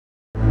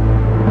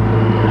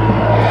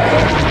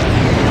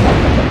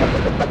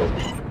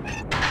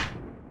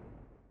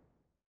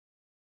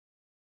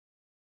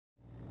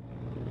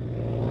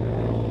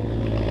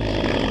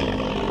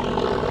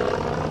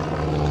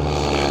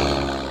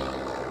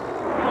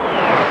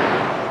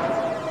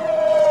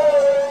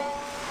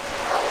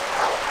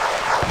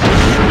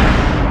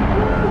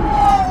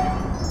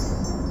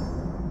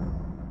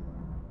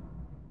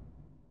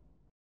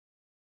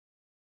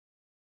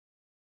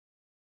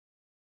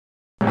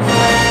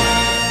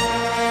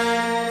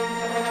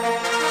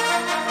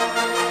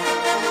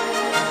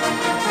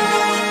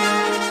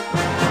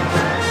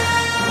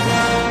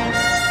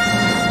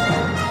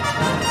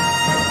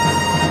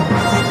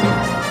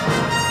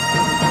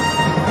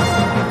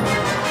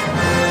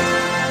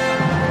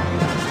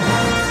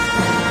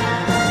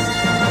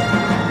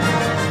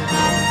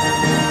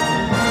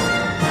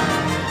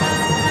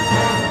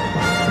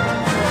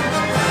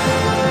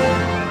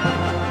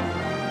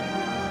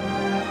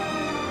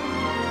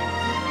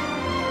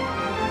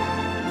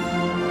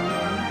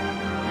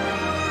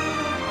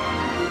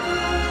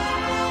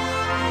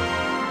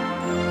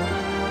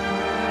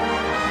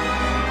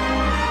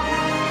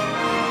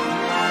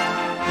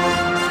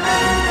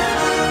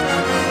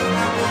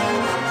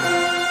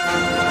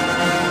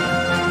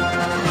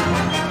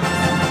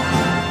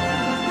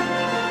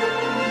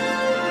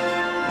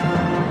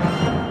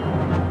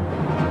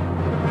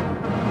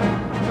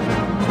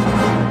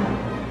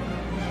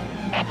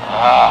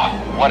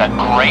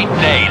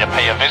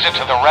pay a visit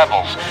to the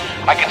rebels.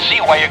 I can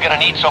see why you're gonna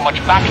need so much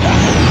backup.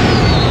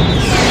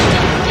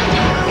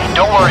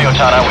 Don't worry,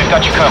 Otana, we've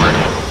got you covered.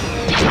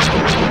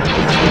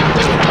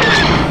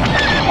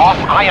 Off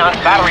ion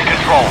battery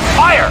control.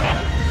 Fire!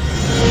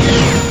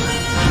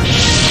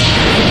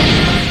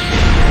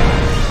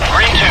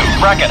 Green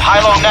 2, bracket,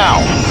 high-low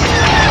now.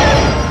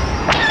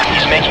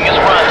 He's making his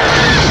run.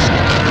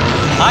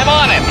 I'm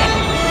on him.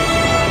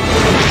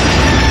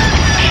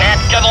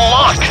 Can't get a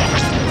lock.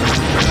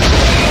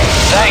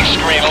 Thanks,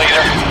 Screen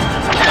Leader.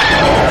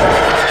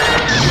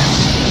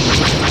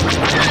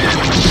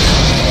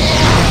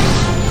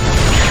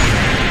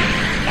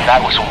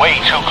 That was way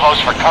too close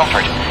for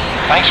comfort.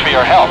 Thanks for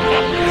your help.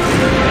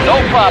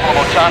 No problem,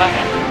 Otana.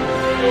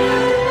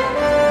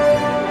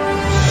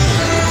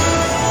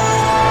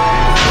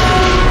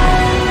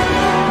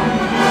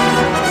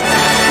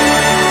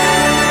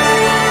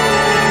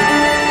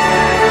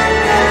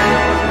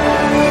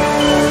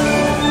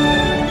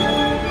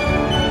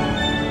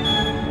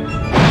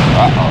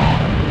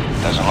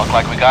 Uh-oh. Doesn't look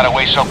like we got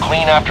away so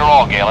clean after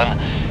all, Galen.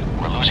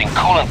 We're losing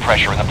coolant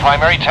pressure in the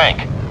primary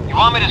tank. You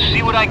want me to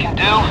see what I can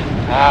do?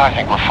 I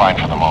think we're fine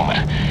for the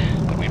moment.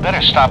 But we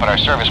better stop at our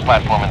service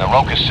platform in the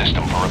Rokas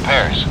system for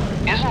repairs.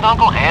 Isn't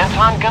Uncle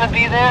Anton gonna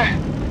be there?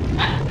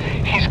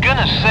 He's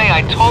gonna say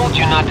I told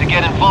you not to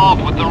get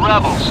involved with the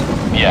rebels.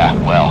 Yeah,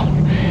 well,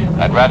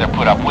 I'd rather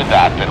put up with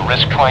that than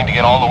risk trying to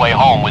get all the way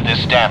home with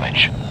this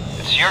damage.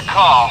 It's your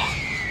call.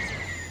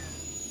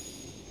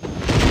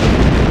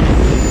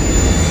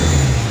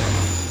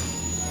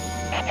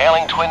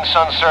 Hailing Twin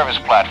Sun service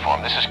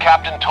platform. This is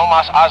Captain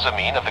Tomas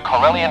Azamin of the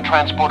Corellian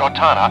Transport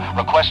Otana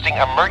requesting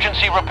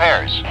emergency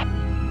repairs.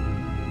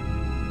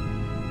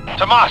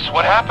 Tomas,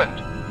 what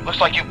happened?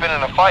 Looks like you've been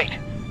in a fight.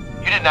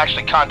 You didn't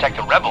actually contact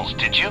the rebels,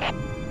 did you?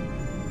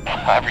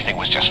 Everything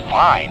was just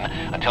fine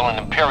until an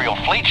Imperial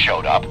fleet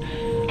showed up.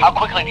 How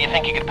quickly do you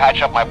think you could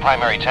patch up my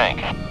primary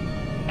tank?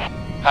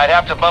 I'd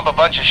have to bump a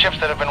bunch of ships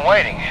that have been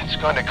waiting. It's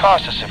going to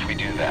cost us if we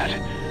do that.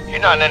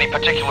 You're not in any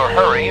particular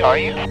hurry, are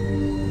you?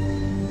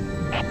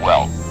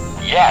 Well,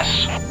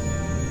 yes.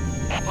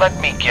 Let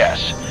me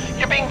guess.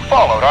 You're being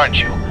followed, aren't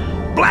you?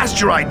 Blast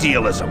your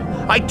idealism!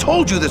 I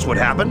told you this would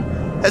happen!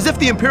 As if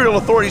the Imperial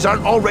authorities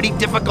aren't already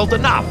difficult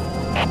enough!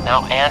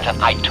 Now, Anton,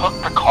 I took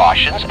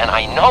precautions, and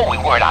I know we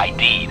weren't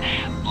ID'd.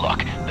 Look,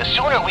 the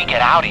sooner we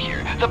get out of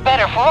here, the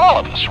better for all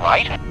of us,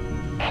 right?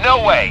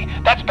 No way!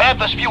 That's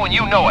Banthus View and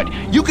you know it!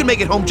 You can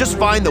make it home just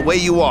fine the way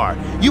you are.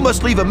 You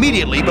must leave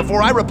immediately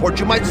before I report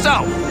you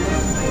myself!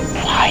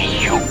 Why,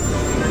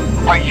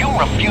 Are you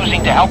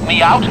refusing to help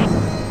me out?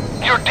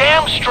 You're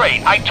damn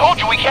straight! I told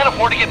you we can't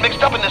afford to get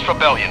mixed up in this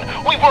rebellion!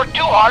 We've worked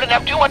too hard and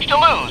have too much to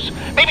lose!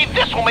 Maybe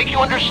this will make you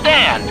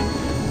understand!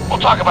 We'll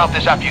talk about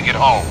this after you get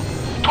home.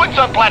 Twin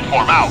Sun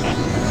platform out!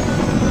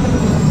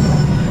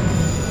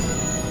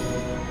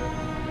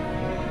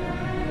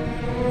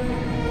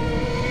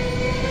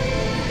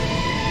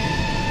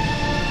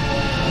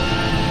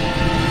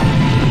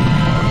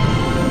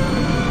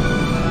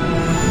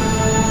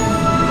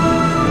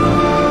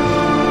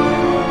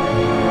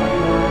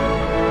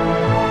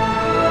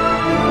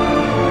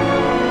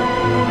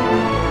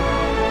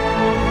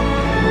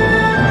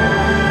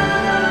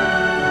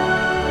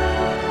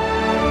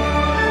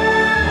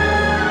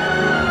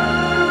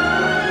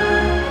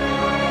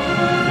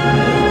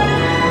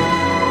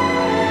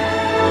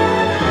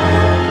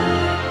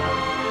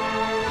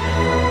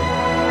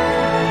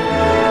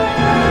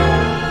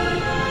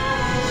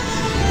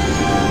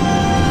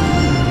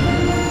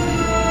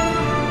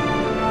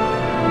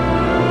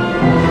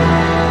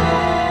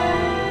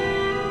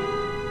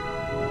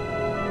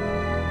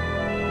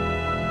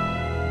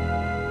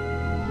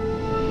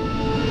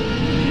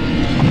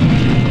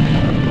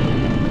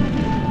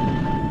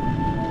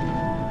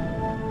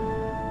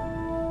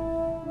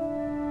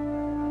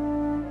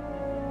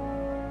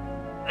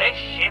 This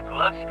ship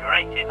looks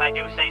great, if I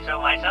do say so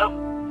myself.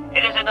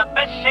 It is in the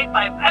best shape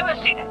I've ever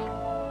seen it.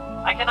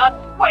 I cannot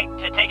wait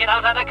to take it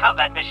out on a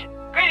combat mission.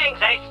 Greetings,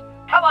 Ace.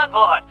 Come on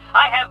board.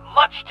 I have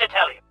much to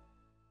tell you.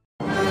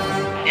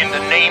 In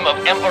the name of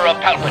Emperor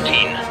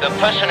Palpatine, the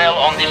personnel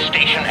on this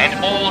station and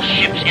all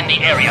ships in the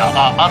area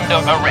are under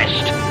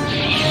arrest.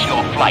 Cease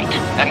your flight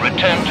and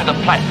return to the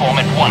platform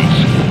at once,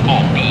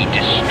 or be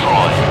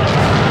destroyed.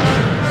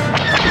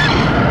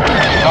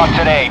 Not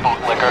today,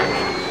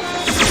 bootlicker.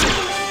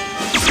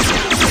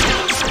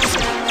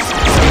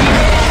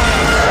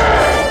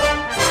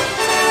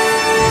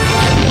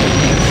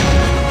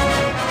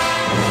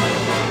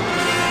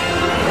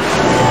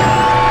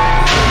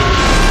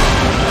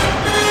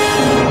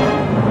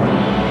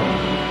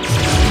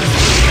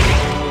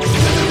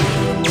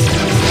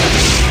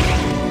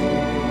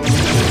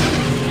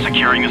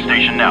 Securing the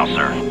station now,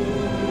 sir.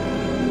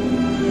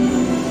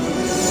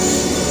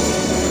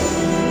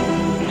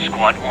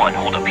 Squad 1,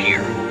 hold up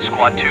here.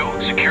 Squad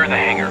 2, secure the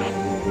hangar.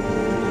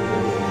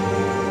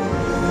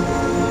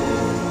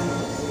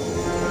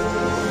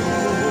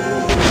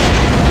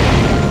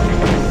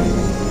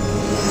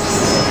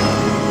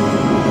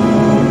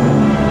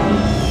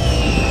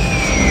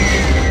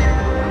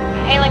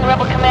 Hailing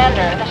Rebel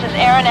Commander, this is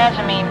Aaron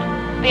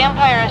Azamine. The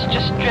Empire has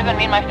just driven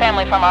me and my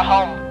family from our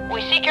home.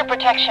 We seek your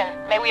protection.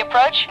 May we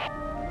approach?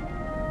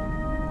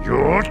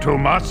 You're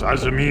Tomas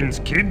Azamine's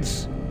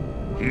kids?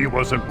 He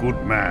was a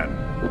good man.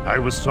 I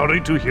was sorry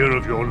to hear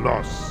of your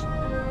loss.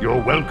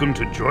 You're welcome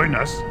to join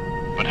us.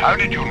 But how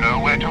did you know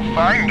where to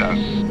find us?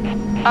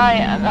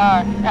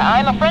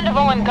 I'm a friend of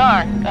Owen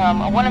Garn,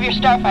 one of your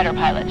starfighter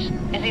pilots.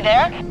 Is he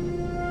there?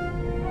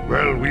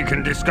 Well, we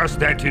can discuss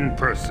that in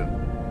person.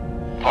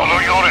 Follow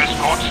your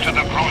escorts to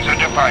the cruiser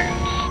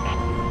Defiance.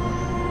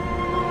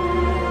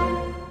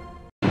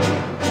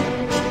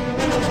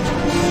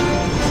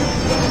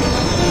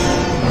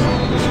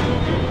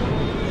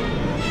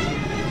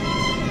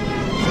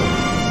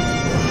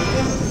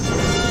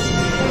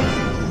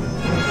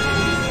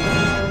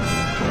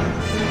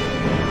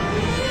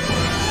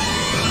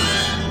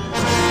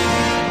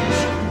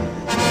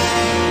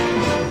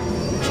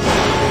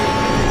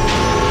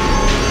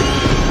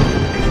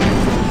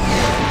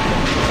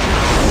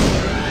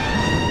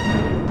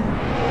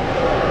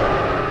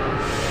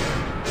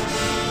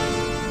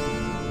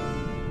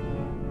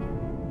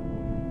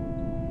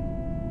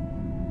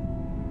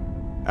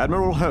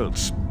 Admiral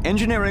Holtz,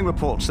 engineering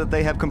reports that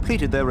they have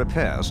completed their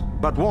repairs,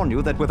 but warn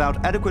you that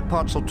without adequate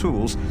parts or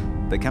tools,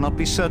 they cannot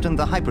be certain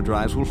the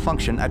hyperdrives will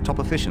function at top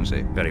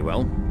efficiency. Very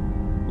well.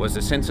 Was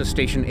the sensor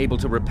station able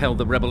to repel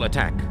the rebel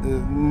attack?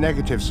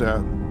 Negative,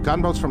 sir.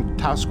 Gunboats from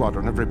Tau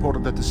Squadron have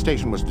reported that the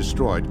station was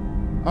destroyed.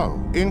 Oh,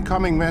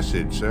 incoming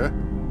message, sir.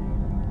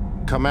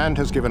 Command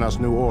has given us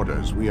new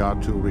orders. We are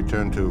to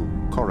return to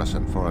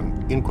Coruscant for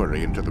an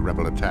inquiry into the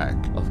rebel attack.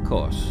 Of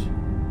course.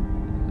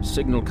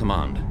 Signal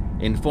command.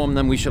 Inform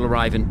them we shall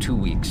arrive in 2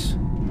 weeks.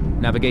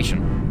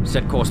 Navigation.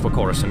 Set course for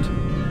Coruscant.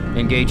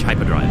 Engage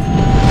hyperdrive.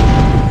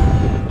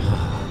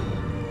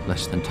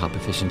 Less than top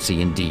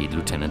efficiency indeed,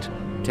 Lieutenant.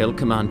 Tell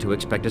command to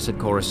expect us at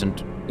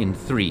Coruscant in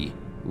 3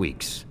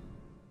 weeks.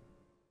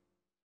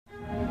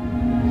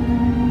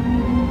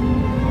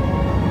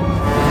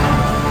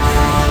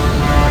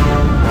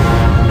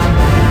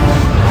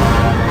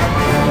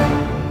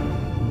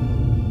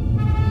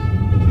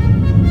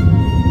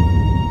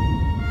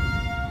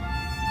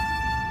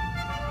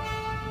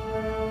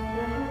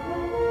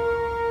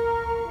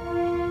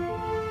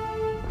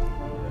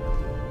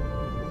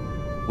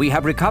 We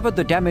have recovered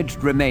the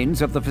damaged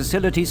remains of the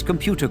facility's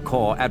computer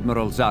core,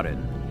 Admiral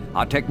Zarin.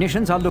 Our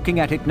technicians are looking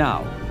at it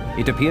now.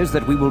 It appears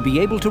that we will be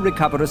able to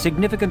recover a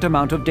significant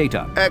amount of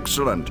data.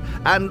 Excellent.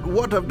 And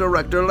what of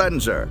Director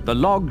Lenzer? The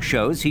log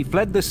shows he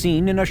fled the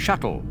scene in a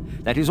shuttle.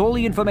 That is all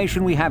the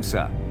information we have,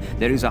 sir.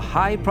 There is a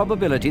high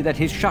probability that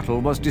his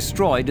shuttle was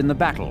destroyed in the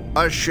battle.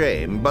 A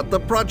shame, but the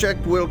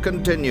project will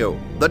continue.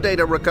 The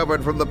data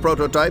recovered from the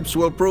prototypes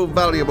will prove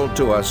valuable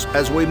to us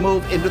as we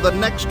move into the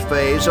next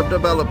phase of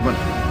development.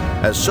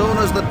 As soon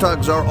as the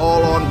tugs are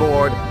all on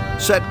board,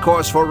 set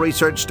course for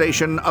Research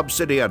Station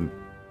Obsidian.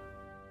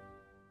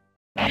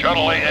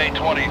 Shuttle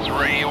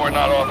AA-23, you are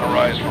not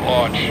authorized for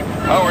launch.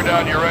 Power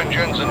down your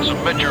engines and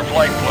submit your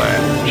flight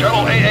plan.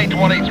 Shuttle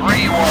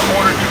AA-23, you are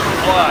ordered to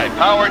comply.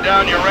 Power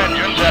down your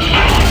engines and...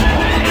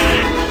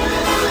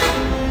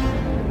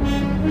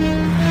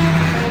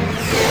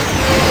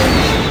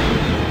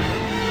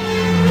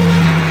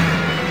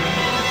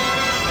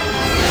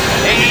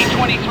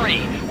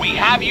 AA-23, we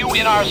have you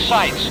in our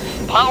sights.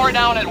 Power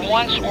down at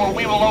once or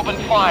we will open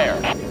fire.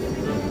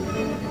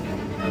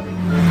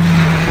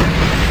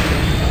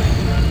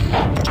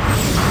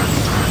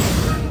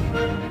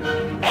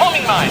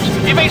 Homing mines,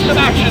 evasive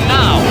action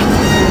now!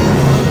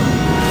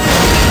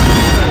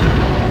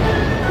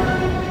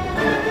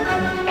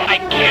 I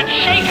can't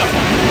shake him!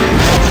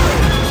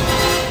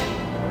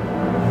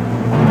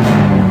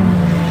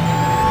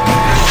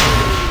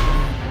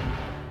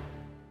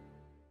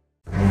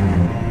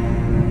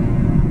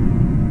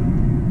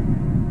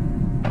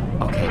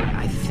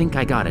 I think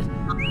I got it.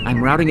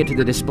 I'm routing it to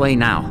the display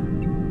now.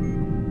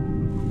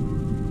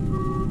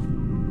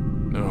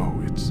 No,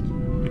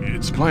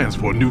 it's plans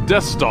for a new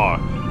Death Star.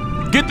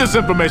 Get this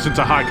information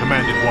to High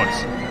Command at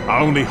once. I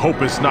only hope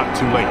it's not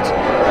too late.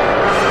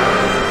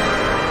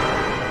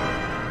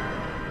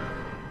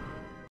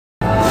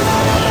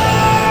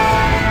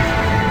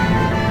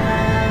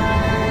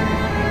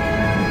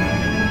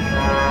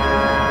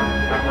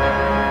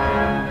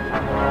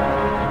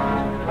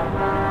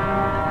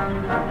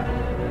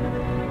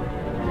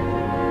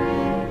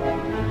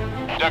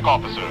 Deck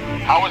officer,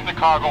 how is the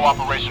cargo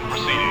operation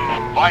proceeding?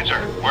 Fine, sir.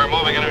 We're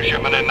moving a new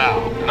shipment in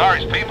now.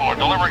 Denari's people are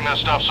delivering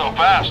this stuff so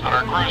fast that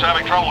our crew's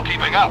having trouble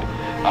keeping up.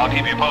 I'll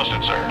keep you posted,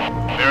 sir.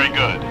 Very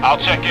good. I'll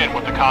check in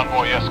with the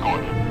convoy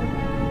escort.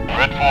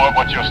 Red 4,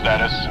 what's your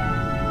status?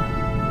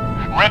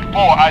 Red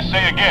 4, I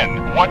say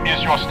again, what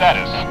is your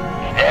status?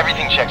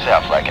 Everything checks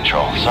out, Flight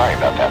Control. Sorry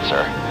about that,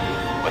 sir.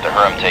 With the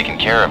Hurum taken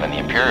care of and the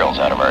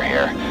Imperials out of our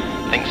hair,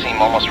 things seem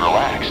almost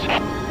relaxed.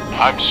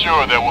 I'm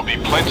sure there will be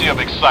plenty of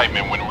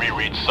excitement when we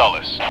reach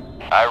Sullus.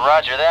 I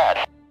roger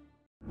that.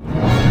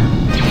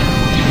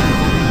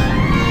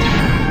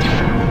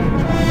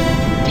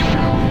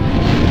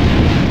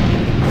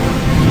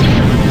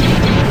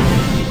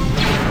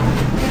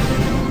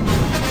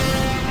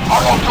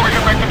 Our all-story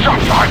director jump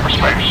to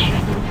hyperspace.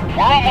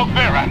 We're almost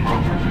there,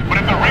 Admiral. But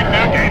at the rate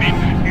they're gaining,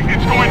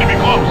 it's going to be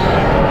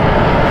close.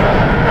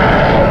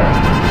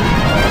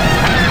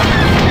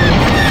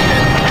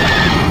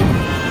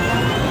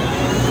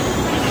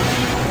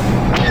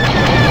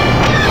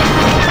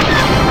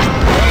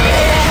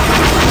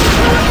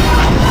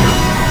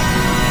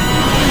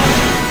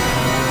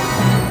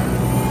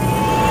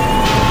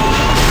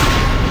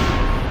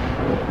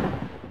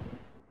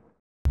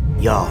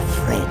 Your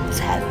friends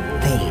have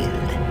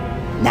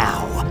failed.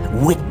 Now,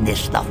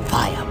 witness the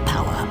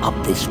firepower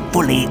of this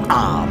fully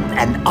armed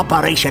and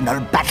operational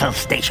battle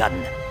station.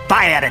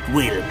 Fire at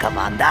will,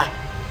 Commander.